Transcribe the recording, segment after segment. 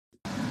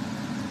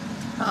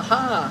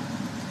Haha.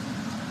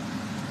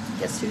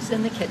 Guess who's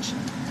in the kitchen?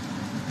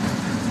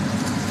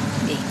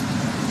 Me.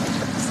 I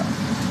turn this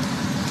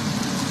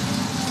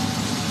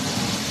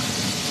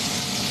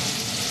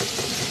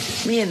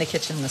off. Me in the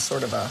kitchen is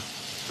sort of a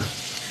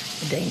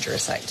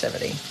dangerous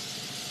activity.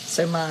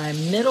 So my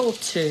middle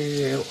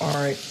two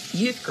are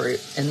youth group,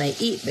 and they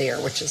eat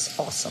there, which is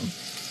awesome.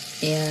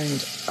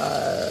 And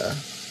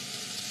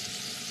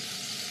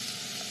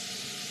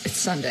it's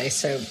Sunday,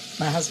 so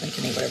my husband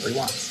can eat whatever he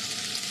wants.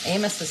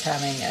 Amos is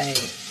having a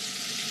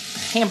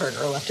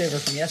hamburger left over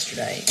from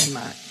yesterday, and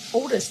my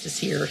oldest is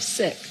here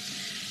sick,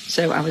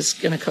 so I was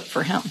going to cook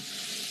for him.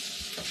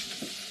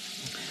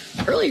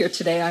 Earlier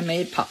today, I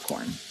made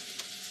popcorn.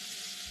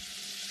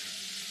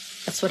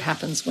 That's what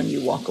happens when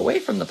you walk away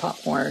from the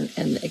popcorn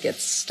and it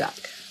gets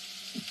stuck.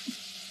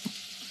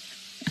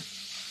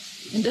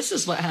 And this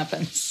is what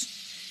happens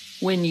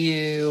when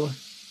you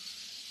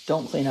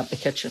don't clean up the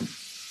kitchen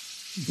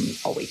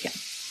all weekend.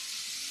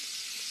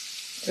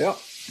 Yep.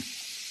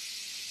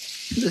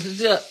 This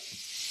is it.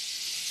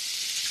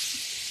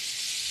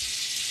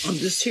 I'm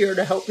just here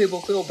to help people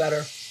feel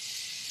better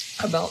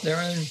about their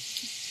own,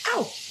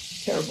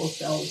 terrible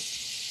selves.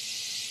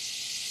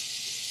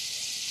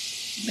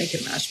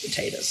 Making mashed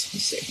potatoes.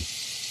 Let's see.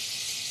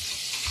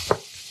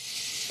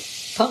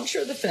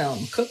 Puncture the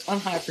film. Cook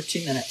on high for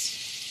 2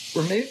 minutes.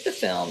 Remove the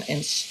film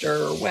and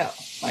stir well.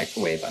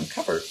 Microwave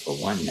uncovered for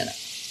 1 minute.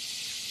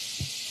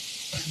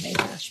 I made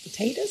mashed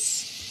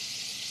potatoes.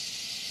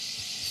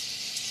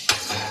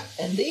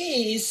 And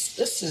this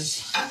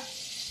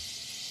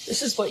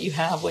is what you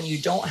have when you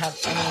don't have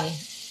any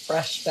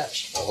fresh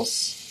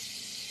vegetables.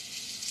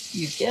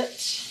 You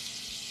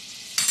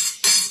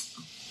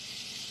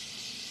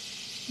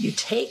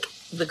take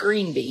the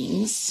green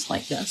beans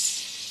like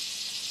this,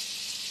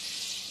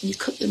 and you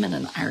cook them in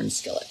an iron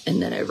skillet. And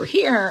then over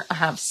here, I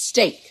have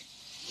steak.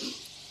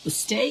 The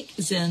steak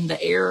is in the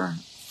air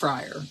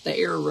fryer, the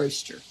air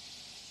roaster.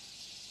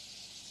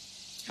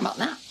 How about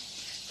that?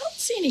 I don't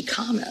see any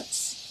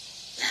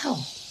comments.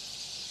 Hell,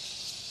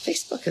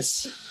 Facebook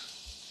is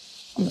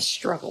on the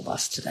struggle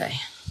bus today.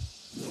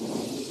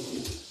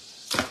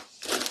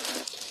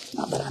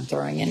 Not that I'm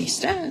throwing any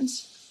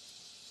stones.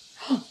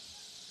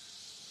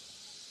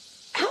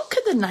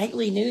 The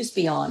nightly news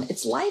be on.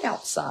 It's light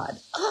outside.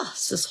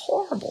 This is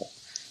horrible.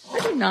 I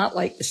do not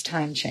like this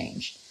time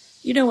change.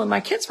 You know, when my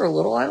kids were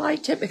little, I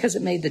liked it because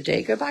it made the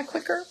day go by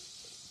quicker.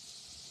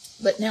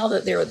 But now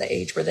that they're at the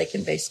age where they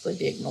can basically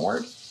be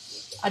ignored,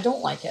 I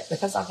don't like it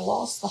because I've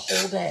lost the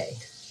whole day.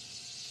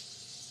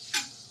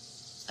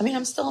 I mean,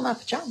 I'm still in my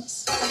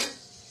pajamas.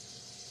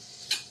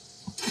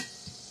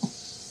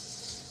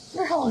 I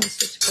wonder how long it's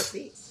supposed to cook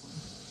these.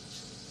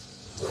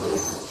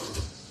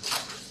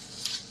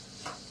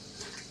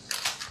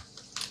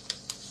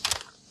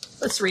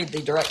 Let's read the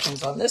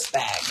directions on this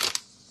bag.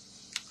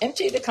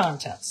 Empty the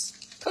contents.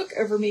 Cook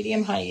over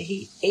medium-high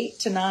heat 8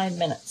 to 9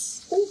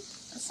 minutes. Ooh,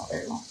 that's not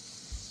very long.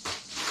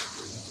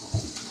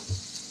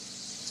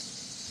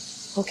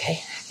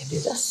 Okay, I can do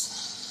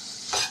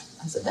this.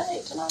 Has it been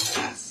 8 to 9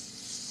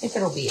 minutes? I think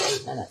it'll be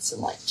 8 minutes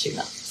in like 2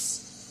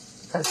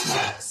 minutes because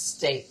my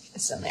steak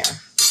is in there.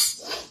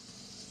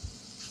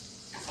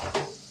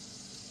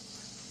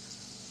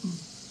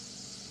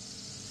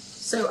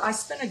 So I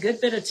spent a good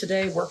bit of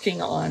today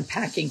working on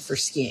packing for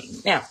skiing.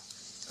 Now,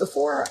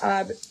 before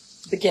I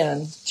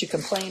begin to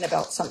complain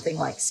about something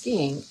like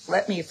skiing,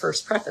 let me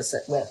first preface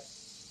it with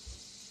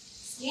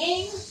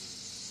skiing.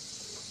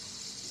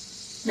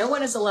 No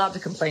one is allowed to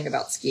complain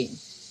about skiing.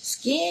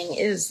 Skiing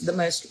is the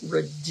most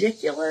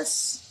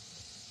ridiculous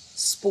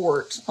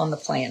sport on the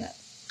planet.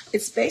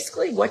 It's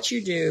basically what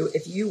you do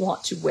if you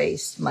want to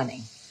waste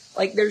money.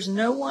 Like there's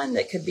no one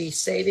that could be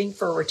saving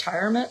for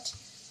retirement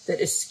that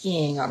is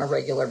skiing on a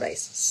regular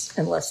basis,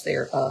 unless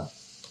they're a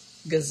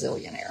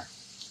gazillionaire.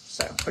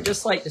 So I'd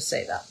just like to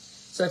say that.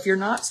 So if you're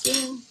not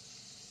skiing,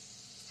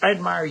 I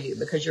admire you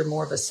because you're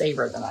more of a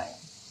saver than I am.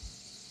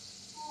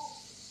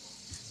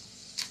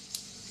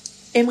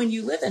 And when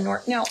you live in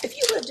now, if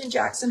you lived in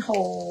Jackson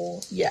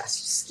Hole, yes,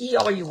 ski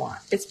all you want.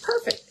 It's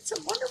perfect. It's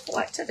a wonderful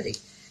activity.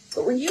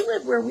 But when you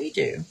live where we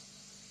do,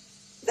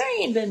 there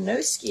ain't been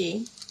no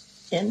ski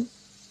in.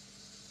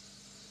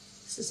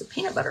 This is a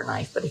peanut butter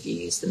knife, but if you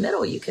use the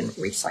middle, you can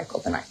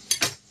recycle the knife.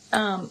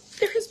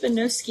 There has been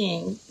no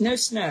skiing, no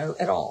snow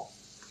at all.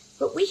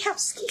 But we have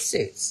ski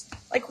suits.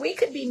 Like we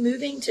could be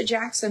moving to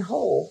Jackson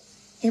Hole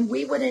and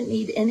we wouldn't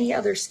need any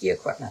other ski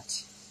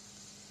equipment.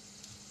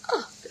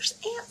 Oh, there's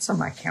ants on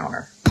my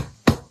counter.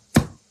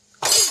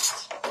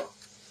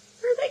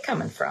 Where are they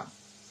coming from?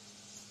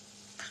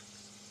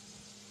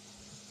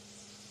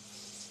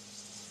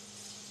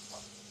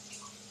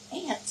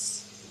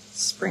 Ants.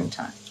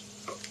 Springtime.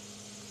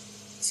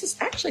 This is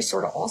actually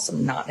sort of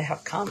awesome not to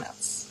have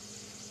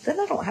comments. Then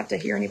I don't have to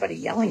hear anybody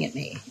yelling at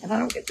me, and I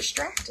don't get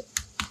distracted.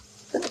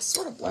 Then it's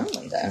sort of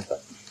lonely, though,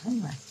 but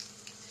anyway.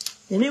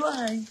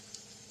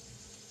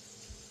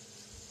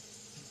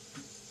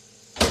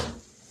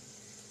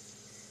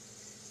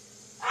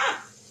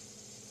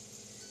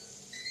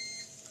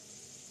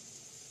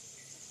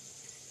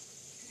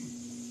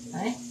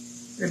 Okay.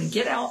 We're going to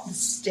get out the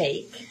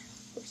steak.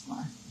 Where's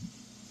my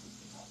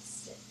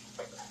steak?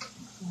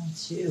 I'm going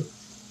to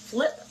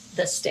flip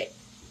the steak.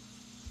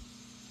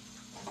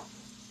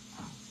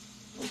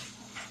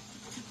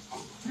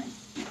 Okay.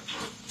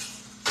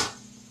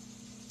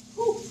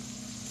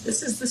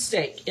 This is the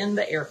steak in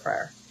the air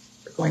fryer.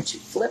 We're going to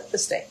flip the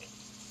steak.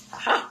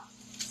 Aha!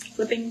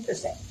 Flipping the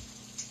steak.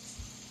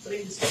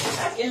 Putting the steak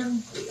back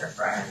in the air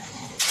fryer.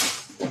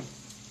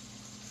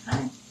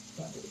 Okay.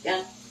 Going to do it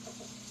again.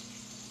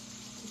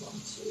 We're going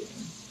to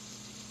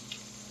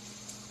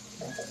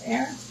put it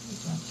there.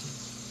 We're going to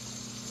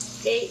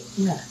 8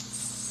 minutes.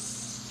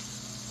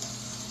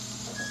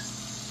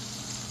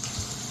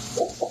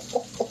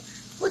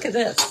 Look at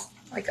this.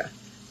 Like a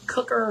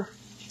cooker.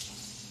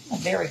 I'm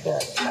very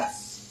good at this.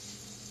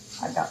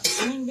 I've got the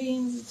green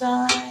beans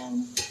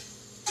done.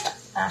 Got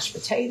mashed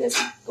potatoes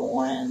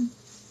going.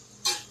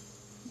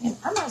 And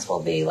I might as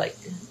well be like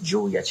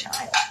Julia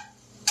Child.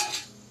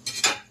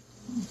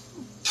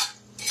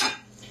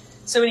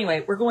 So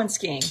anyway, we're going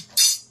skiing.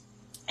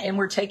 And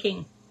we're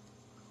taking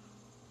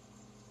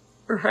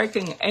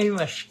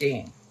Amos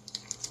skiing.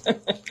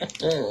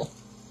 Yeah.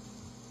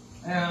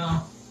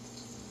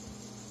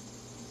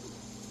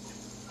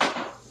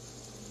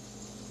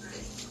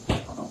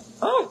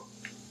 Oh!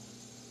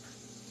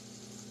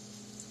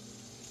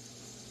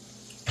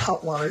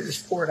 Hot water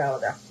just poured out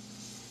of there.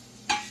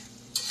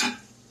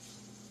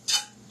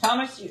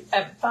 Thomas, you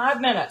have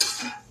 5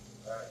 minutes.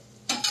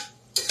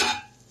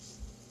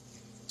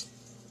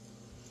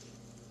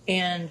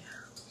 And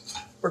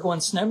we're going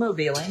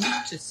snowmobiling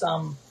to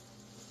some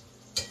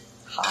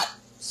hot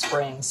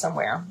spring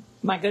somewhere.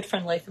 My good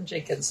friend Latham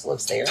Jenkins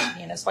lives there.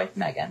 He and his wife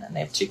Megan, and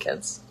they have 2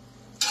 kids.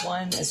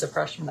 One is a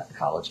freshman at the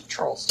College of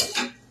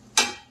Charleston.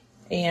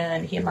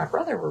 And he and my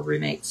brother were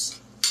roommates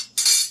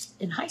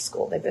in high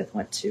school. They both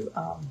went to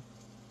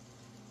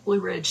Blue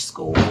Ridge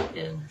School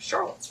in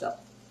Charlottesville.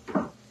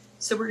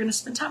 So we're going to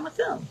spend time with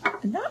them.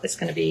 And that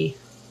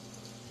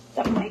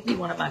might be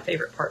one of my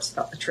favorite parts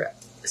about the trip.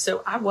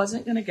 So I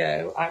wasn't going to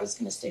go. I was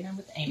going to stay home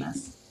with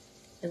Amos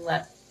and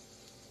let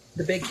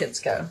the big kids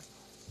go.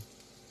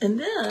 And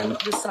then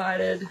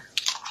decided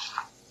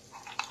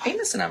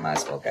Amos and I might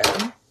as well go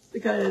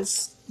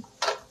because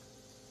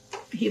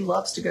he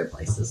loves to go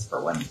places,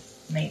 for one,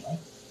 mainly.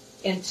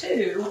 And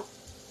 2,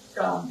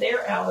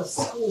 they're out of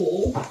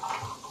school.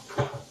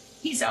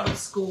 He's out of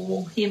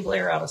school. He and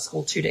Blair are out of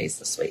school 2 days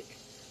this week.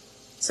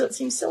 So it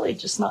seems silly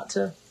just not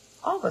to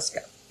all of us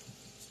go.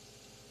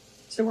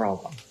 So we're all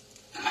going.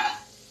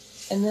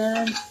 And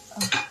then,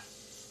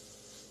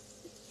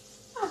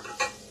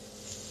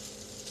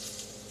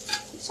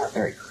 these aren't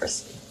very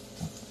crispy.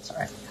 That's all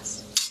right, I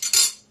guess.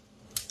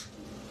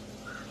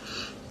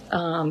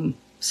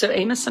 So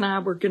Amos and I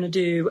were going to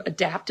do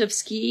adaptive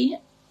skiing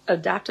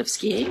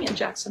in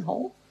Jackson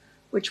Hole,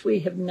 which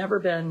we have never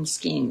been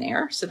skiing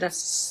there. So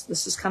this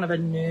is kind of a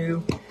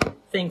new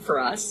thing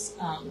for us.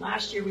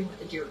 Last year we went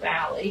to Deer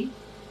Valley,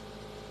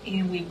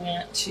 and we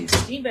went to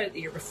Steamboat the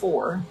year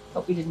before,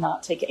 but we did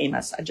not take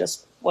Amos. I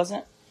just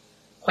wasn't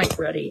quite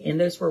ready, and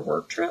those were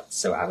work trips,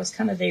 so I was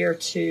kind of there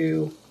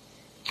to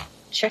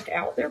check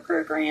out their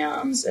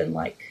programs and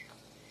like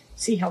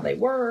see how they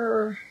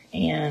were,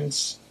 and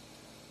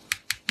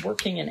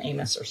working and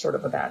Amos are sort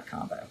of a bad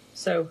combo.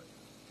 So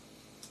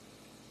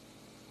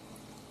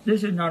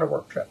this is not a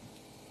work trip.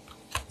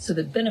 So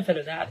the benefit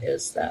of that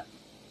is that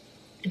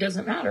it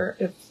doesn't matter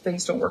if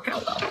things don't work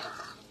out well,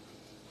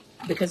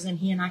 because then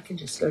he and I can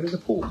just go to the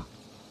pool.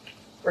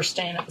 We're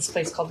staying at this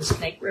place called the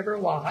Snake River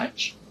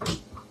Lodge.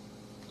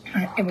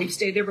 And we've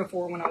stayed there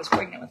before when I was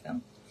pregnant with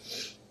him.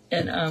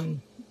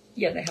 And,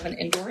 yeah, they have an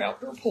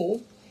indoor-outdoor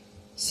pool.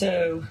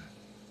 So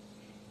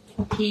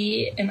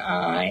he and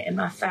I and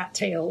my fat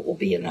tail will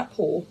be in that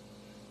pool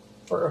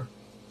for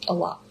a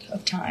lot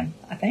of time,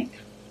 I think.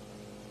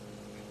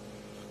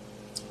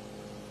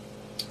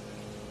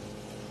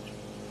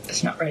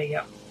 It's not ready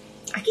yet.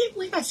 I can't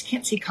believe I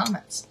can't see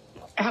comments.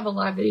 I have a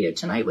live video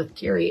tonight with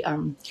Carrie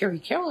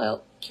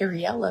Cariello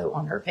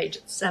on her page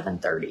at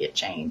 7:30. It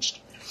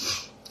changed.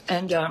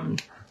 And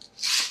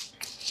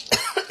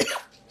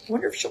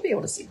wonder if she'll be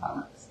able to see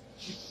comments.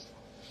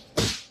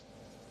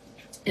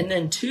 And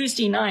then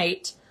Tuesday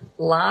night,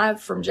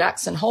 live from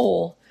Jackson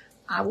Hole,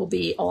 I will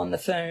be on the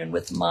phone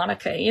with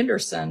Monica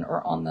Anderson,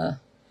 or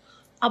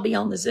I'll be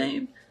on the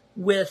Zoom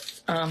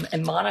with,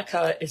 and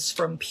Monica is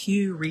from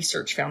Pew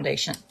Research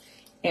Foundation.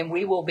 And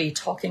we will be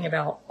talking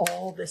about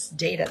all this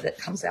data that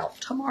comes out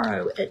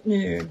tomorrow at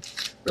noon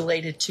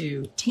related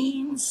to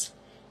teens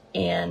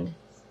and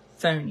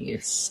phone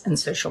use and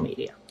social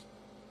media.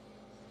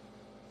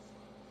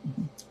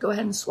 Go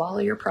ahead and swallow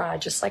your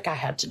pride just like I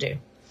had to do.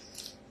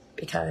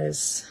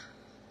 Because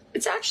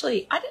it's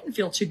actually, I didn't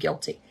feel too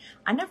guilty.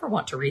 I never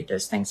want to read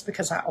those things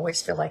because I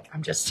always feel like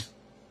I'm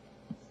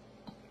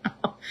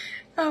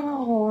a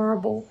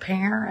horrible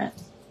parent.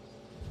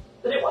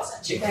 But it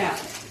wasn't too bad.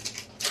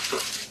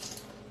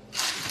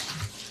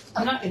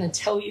 I'm not going to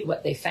tell you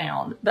what they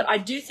found, but I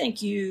do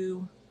think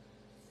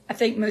I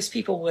think most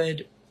people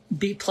would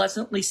be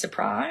pleasantly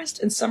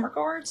surprised in some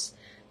regards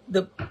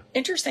The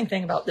interesting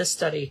thing about this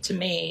study to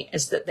me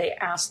is that they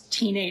asked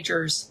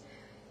teenagers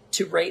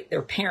to rate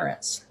their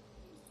parents.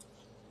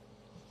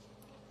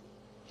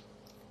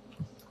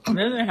 And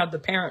then they had the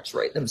parents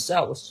rate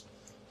themselves.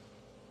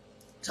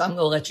 So I'm going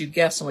to let you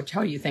guess on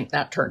how you think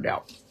that turned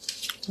out.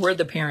 Were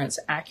the parents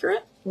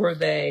accurate? Were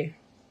they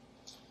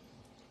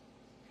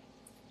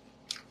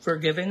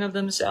forgiving of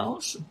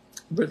themselves?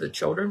 Were the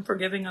children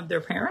forgiving of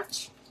their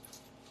parents?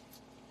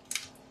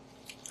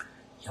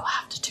 You'll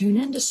have to tune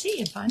in to see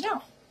and find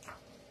out.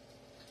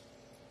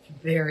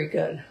 Very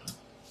good.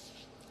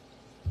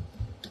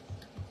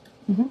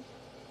 Mm-hmm.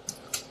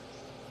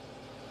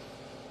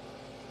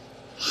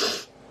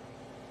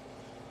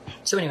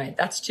 So anyway,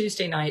 that's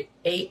Tuesday night,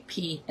 8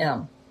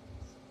 p.m.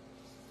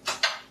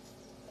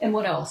 And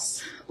what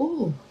else?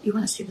 Oh, you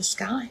want to see the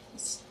sky?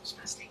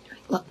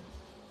 Look.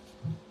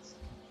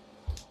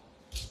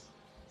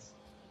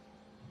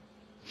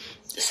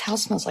 This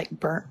house smells like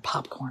burnt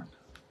popcorn.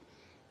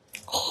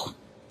 Oh,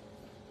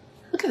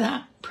 look at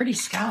that pretty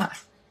sky.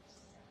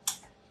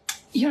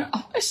 You know,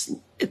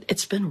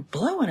 it's been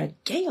blowing a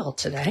gale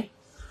today.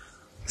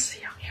 Let's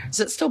see out here. Is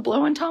it still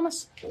blowing,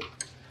 Thomas?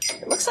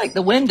 It looks like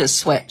the wind has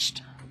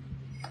switched.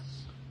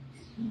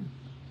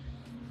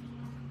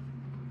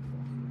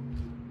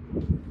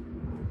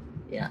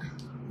 Yeah,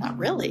 not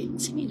really.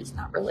 See, it's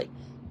not really.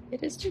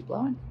 It is too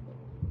blowing.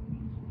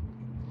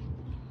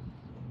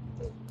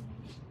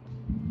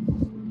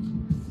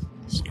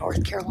 It's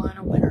North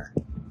Carolina winter.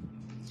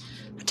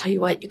 I tell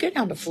you what, you go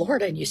down to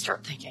Florida and you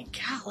start thinking,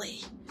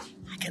 golly,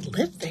 I could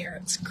live there.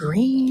 It's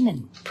green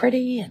and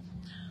pretty and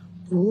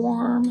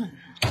warm and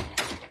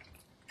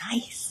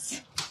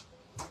nice.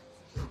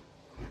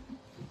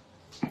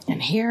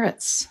 And here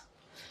it's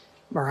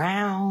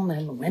brown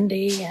and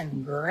windy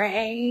and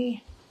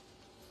gray.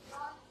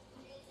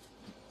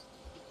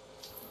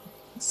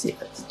 Let's see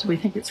if it's, do we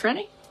think it's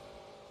ready?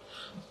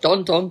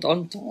 Dun, dun,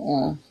 dun,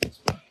 dun.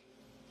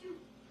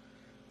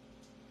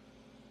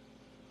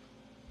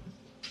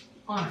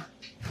 On.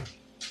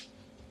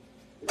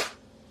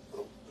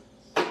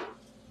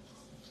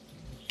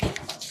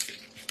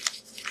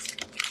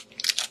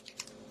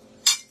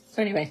 So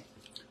anyway,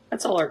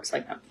 that's all our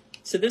excitement.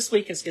 So this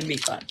week is going to be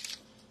fun.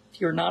 If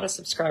you're not a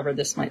subscriber,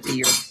 this might be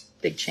your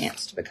big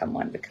chance to become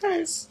one,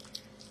 because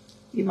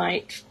you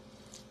might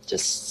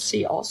just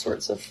see all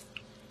sorts of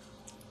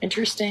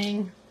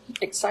interesting,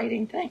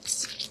 exciting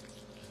things.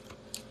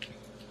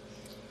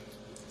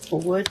 A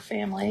Wood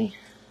family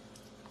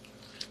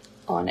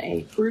on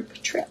a group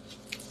trip.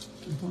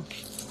 Mm-hmm.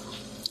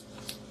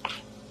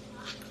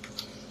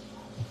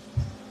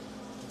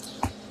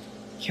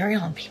 Carry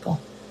on, people.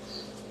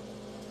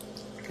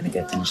 I'm gonna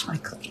go finish my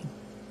cooking.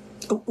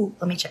 Oh,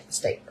 let me check the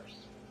state first.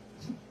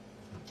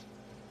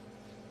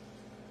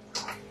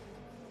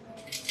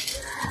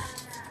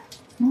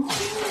 Ooh.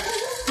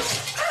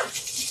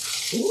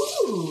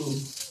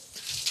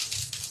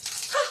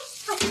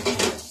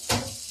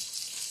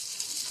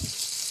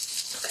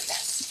 Look at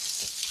this.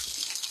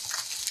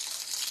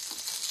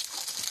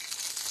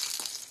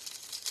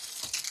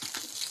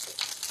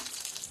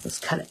 Let's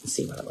cut it and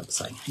see what it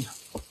looks like. Hang on.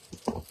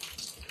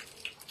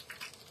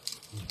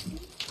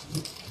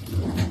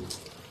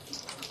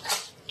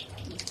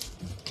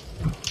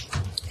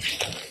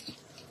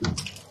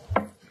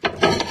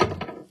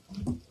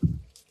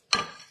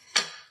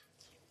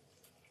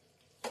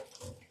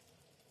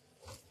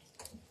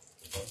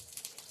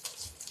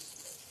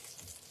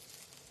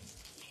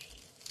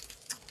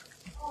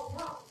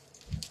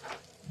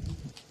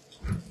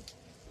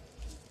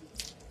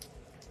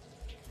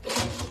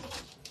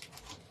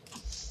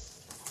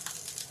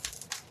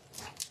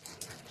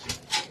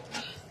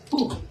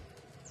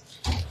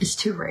 It's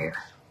too rare.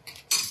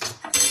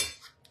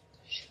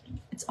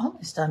 It's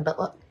almost done, but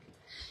look,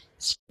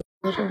 it's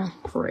a little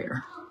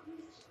rare.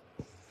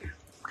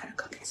 I'm gonna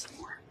cook it some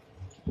more.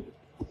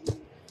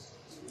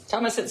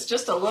 Thomas, it's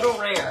just a little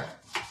rare.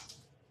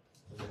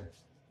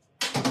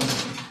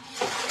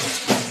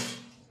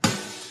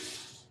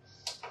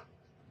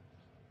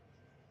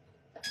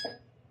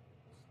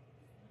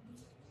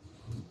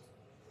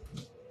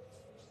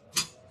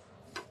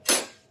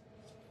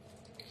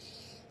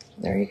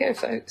 There you go,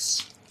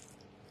 folks.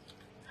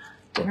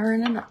 Dinner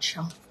in a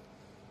nutshell.